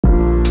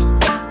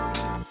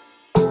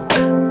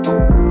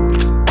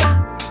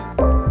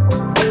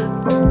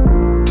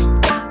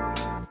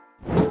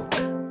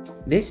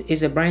This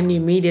is a brand new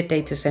media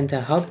data center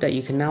hub that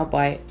you can now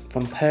buy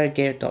from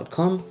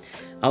pergear.com.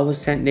 I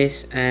was sent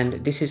this, and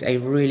this is a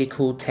really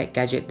cool tech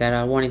gadget that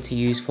I wanted to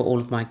use for all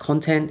of my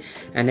content,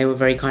 and they were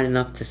very kind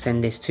enough to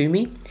send this to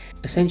me.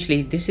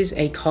 Essentially, this is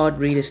a card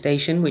reader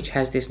station which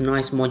has this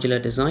nice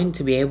modular design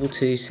to be able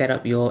to set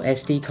up your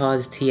SD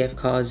cards, TF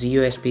cards,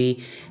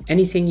 USB,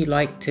 anything you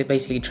like to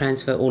basically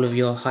transfer all of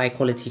your high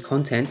quality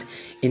content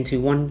into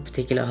one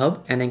particular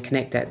hub and then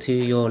connect that to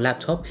your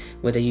laptop,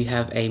 whether you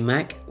have a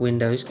Mac,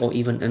 Windows, or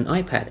even an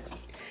iPad.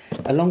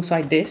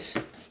 Alongside this,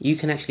 you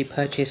can actually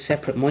purchase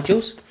separate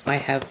modules. I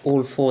have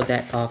all 4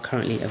 that are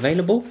currently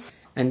available,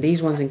 and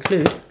these ones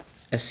include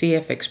a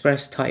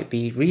CFexpress Type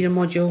B reader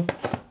module,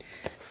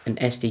 an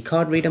SD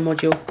card reader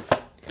module,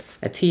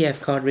 a TF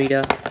card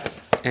reader,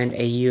 and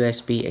a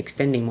USB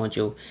extending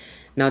module.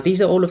 Now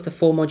these are all of the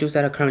 4 modules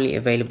that are currently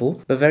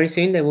available, but very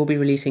soon they will be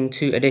releasing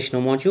 2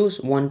 additional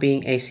modules, one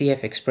being a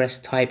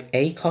CFexpress Type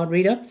A card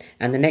reader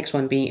and the next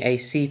one being a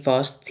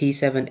CFast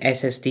T7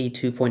 SSD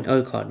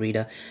 2.0 card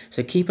reader.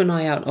 So keep an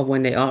eye out of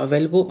when they are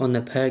available on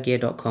the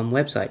pergear.com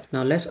website.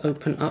 Now let's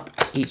open up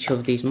each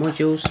of these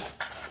modules.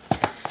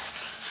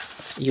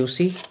 You'll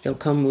see they'll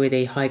come with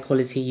a high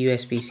quality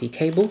USB-C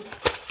cable,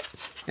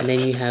 and then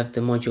you have the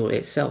module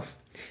itself.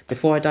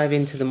 Before I dive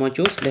into the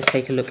modules, let's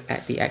take a look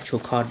at the actual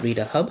card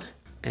reader hub.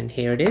 And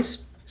here it is.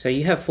 So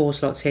you have 4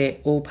 slots here,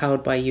 all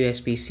powered by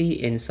USB-C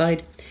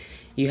inside.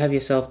 You have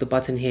yourself the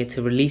button here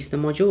to release the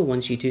module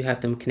once you do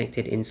have them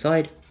connected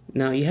inside.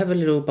 Now you have a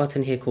little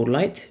button here called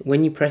light.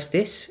 When you press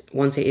this,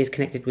 once it is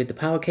connected with the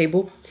power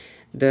cable,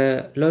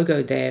 the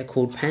logo there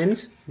called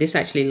pans, this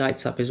actually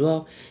lights up as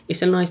well.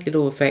 It's a nice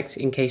little effect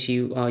in case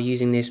you are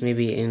using this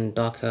maybe in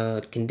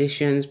darker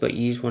conditions, but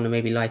you just want to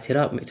maybe light it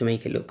up to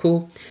make it look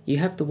cool. You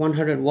have the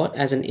 100 watt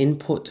as an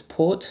input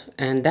port,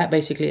 and that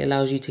basically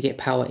allows you to get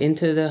power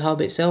into the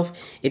hub itself.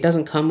 It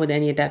doesn't come with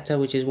any adapter,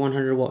 which is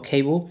 100 watt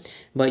cable,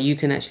 but you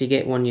can actually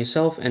get one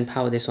yourself and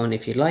power this on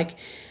if you like.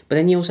 But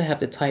then you also have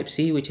the Type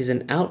C, which is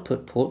an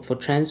output port for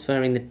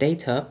transferring the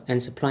data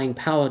and supplying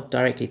power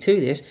directly to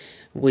this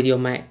with your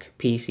Mac,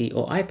 PC,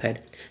 or iPad.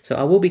 So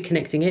I will be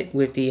connecting it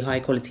with the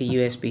high quality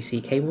USB-C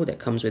cable that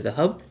comes with the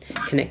hub,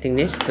 connecting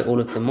this to all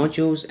of the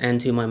modules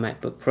and to my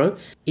MacBook Pro.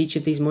 Each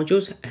of these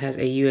modules has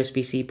a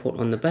USB-C port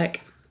on the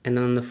back, and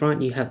on the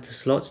front you have the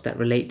slots that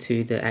relate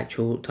to the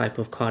actual type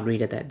of card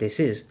reader that this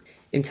is.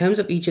 In terms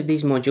of each of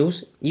these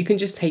modules, you can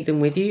just take them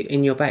with you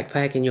in your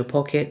backpack, in your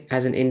pocket,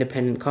 as an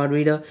independent card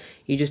reader.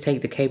 You just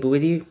take the cable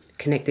with you,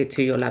 connect it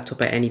to your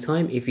laptop at any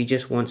time if you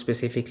just want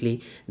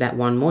specifically that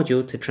one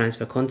module to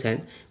transfer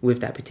content with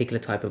that particular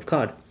type of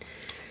card.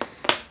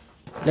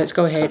 Let's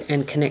go ahead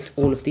and connect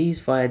all of these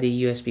via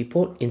the USB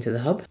port into the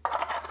hub.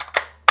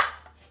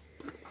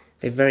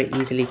 They very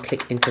easily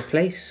click into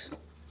place.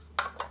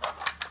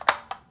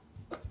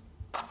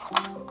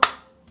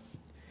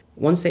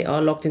 Once they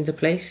are locked into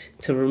place,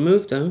 to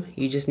remove them,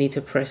 you just need to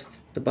press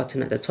the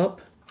button at the top,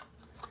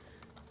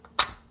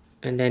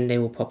 and then they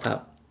will pop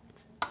out.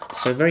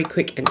 So very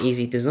quick and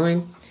easy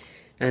design.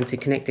 And to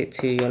connect it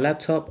to your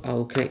laptop, I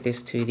will connect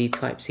this to the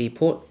Type C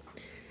port,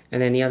 and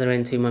then the other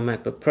end to my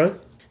MacBook Pro.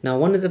 Now,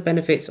 one of the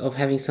benefits of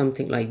having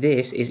something like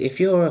this is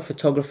if you're a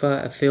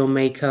photographer, a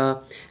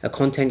filmmaker, a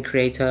content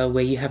creator,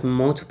 where you have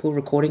multiple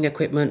recording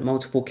equipment,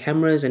 multiple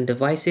cameras and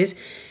devices,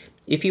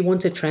 if you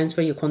want to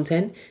transfer your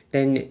content,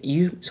 then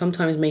you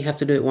sometimes may have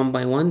to do it one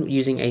by one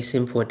using a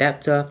simple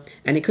adapter,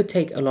 and it could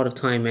take a lot of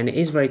time, and it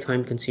is very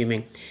time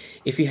consuming.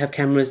 If you have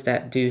cameras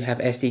that do have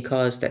SD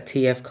cards, that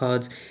TF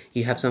cards,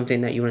 you have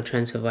something that you want to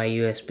transfer via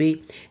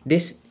USB,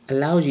 this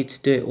allows you to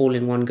do it all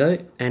in one go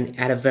and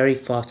at a very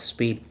fast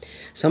speed.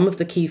 Some of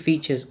the key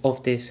features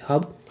of this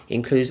hub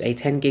includes a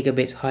 10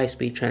 gigabits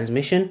high-speed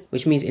transmission,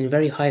 which means in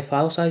very high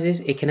file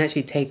sizes, it can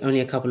actually take only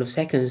a couple of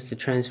seconds to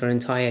transfer an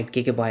entire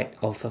gigabyte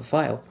of a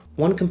file.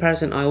 One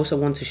comparison I also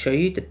want to show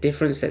you, the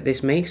difference that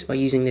this makes by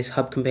using this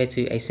hub compared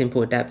to a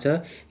simple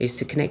adapter, is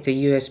to connect a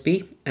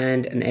USB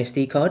and an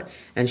SD card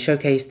and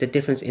showcase the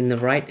difference in the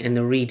write and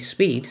the read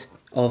speeds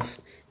of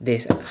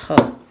this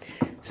hub.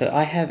 So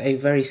I have a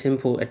very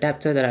simple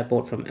adapter that I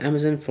bought from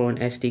Amazon for an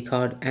SD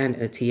card and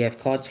a TF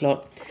card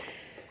slot.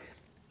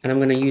 And I'm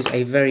going to use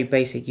a very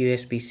basic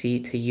USB-C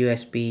to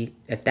USB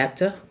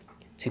adapter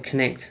to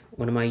connect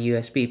one of my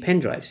USB pen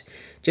drives,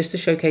 just to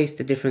showcase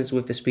the difference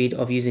with the speed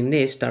of using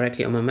this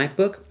directly on my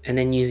MacBook and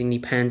then using the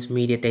PAN's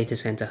Media Data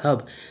Center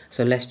hub.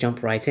 So let's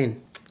jump right in.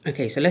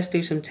 Okay, so let's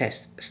do some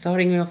tests.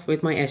 Starting off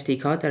with my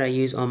SD card that I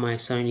use on my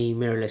Sony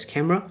mirrorless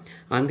camera,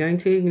 I'm going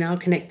to now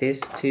connect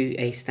this to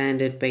a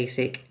standard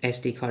basic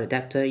SD card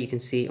adapter. You can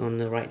see on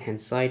the right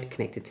hand side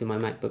connected to my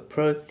MacBook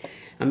Pro.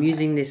 I'm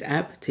using this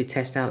app to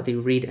test out the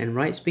read and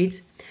write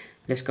speeds.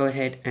 Let's go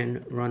ahead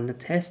and run the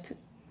test.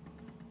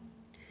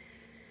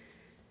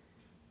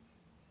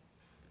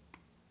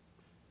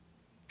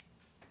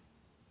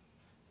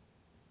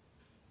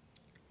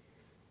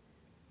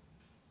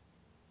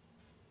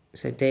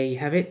 So there you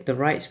have it. The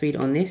write speed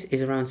on this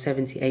is around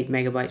 78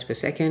 megabytes per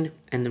second,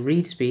 and the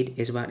read speed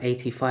is about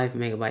 85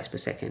 megabytes per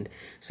second.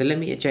 So let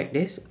me eject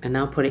this and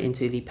now put it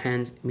into the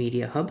PAN's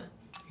Media Hub.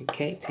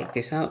 Okay, take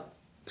this out.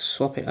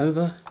 swap it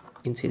over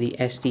into the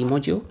SD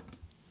module.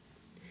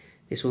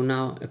 This will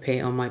now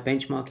appear on my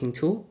benchmarking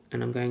tool,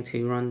 and I'm going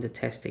to run the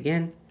test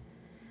again.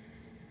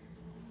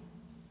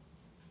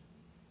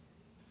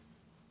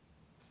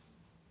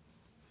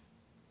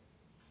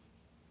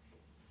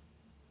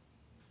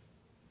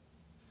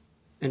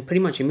 And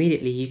pretty much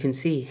immediately you can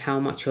see how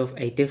much of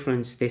a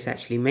difference this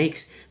actually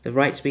makes. The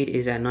write speed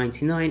is at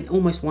 99,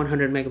 almost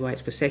 100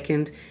 megabytes per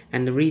second,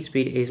 and the read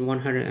speed is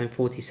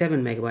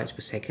 147 megabytes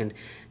per second.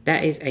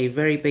 That is a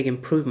very big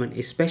improvement,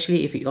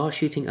 especially if you are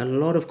shooting a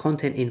lot of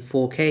content in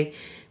 4K,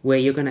 where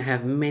you're going to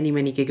have many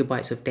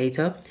gigabytes of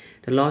data.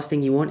 The last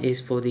thing you want is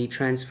for the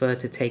transfer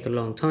to take a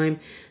long time.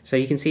 So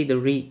you can see the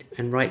read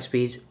and write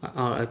speeds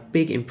are a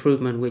big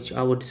improvement, which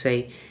I would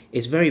say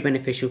is very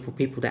beneficial for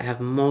people that have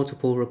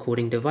multiple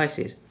recording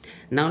devices.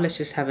 Now let's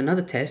just have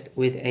another test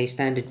with a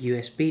standard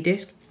USB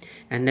disk,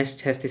 and let's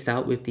test this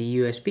out with the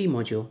USB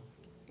module.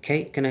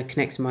 Okay, gonna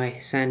connect my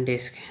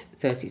SanDisk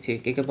 32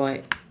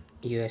 gigabyte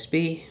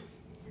USB.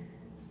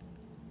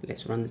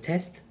 Let's run the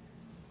test.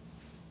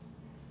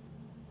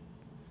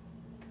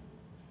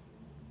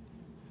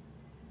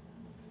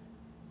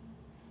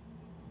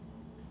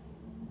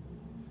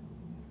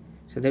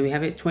 So there we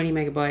have it, 20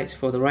 megabytes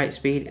for the write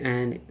speed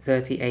and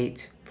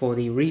 38 for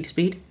the read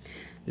speed.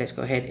 Let's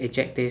go ahead,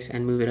 eject this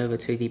and move it over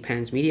to the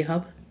PANS Media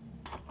Hub.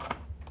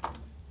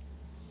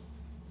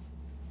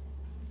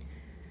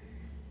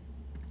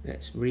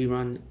 Let's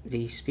rerun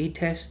the speed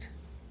test.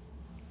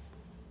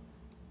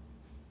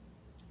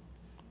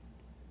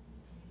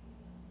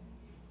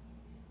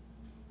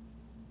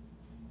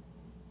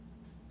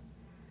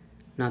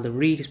 Now the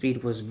read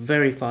speed was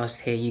very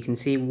fast here. You can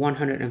see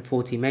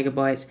 140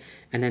 megabytes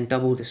and then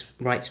double the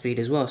write speed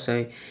as well.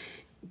 So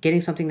getting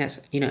something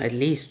that's, at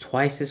least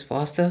twice as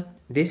faster,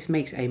 this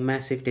makes a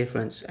massive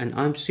difference, and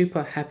I'm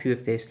super happy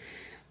with this.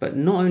 But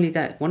not only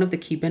that, one of the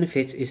key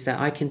benefits is that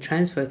I can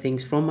transfer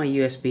things from my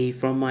USB,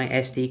 from my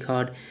SD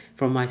card,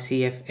 from my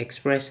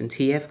CFexpress and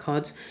TF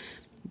cards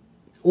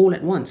all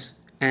at once.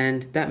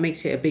 And that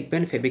makes it a big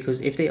benefit, because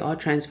if they are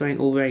transferring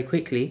all very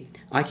quickly,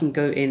 I can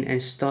go in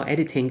and start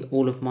editing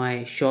all of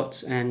my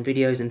shots and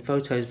videos and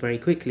photos very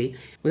quickly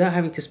without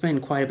having to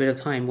spend quite a bit of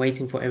time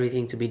waiting for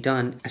everything to be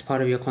done as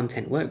part of your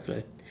content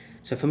workflow.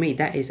 So for me,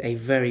 that is a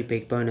very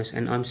big bonus,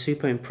 and I'm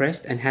super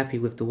impressed and happy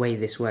with the way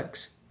this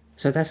works.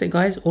 So that's it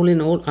guys, all in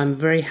all, I'm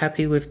very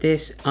happy with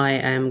this. I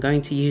am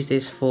going to use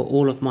this for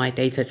all of my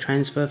data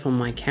transfer from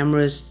my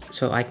cameras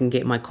so I can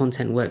get my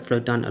content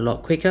workflow done a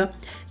lot quicker.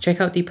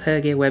 Check out the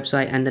PerGear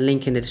website and the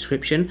link in the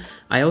description.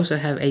 I also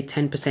have a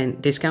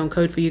 10% discount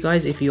code for you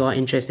guys if you are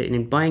interested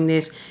in buying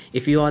this.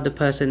 If you are the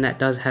person that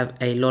does have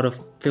a lot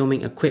of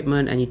filming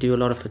equipment and you do a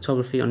lot of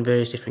photography on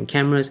various different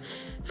cameras,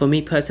 for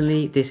me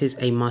personally, this is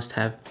a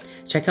must-have.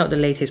 Check out the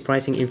latest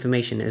pricing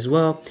information as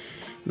well.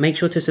 Make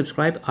sure to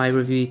subscribe. I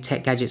review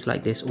tech gadgets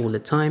like this all the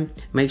time.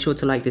 Make sure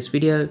to like this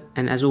video,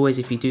 and as always,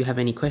 if you do have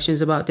any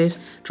questions about this,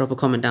 drop a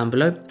comment down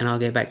below and I'll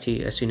get back to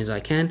you as soon as I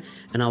can,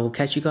 and I will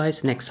catch you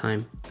guys next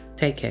time.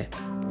 Take care.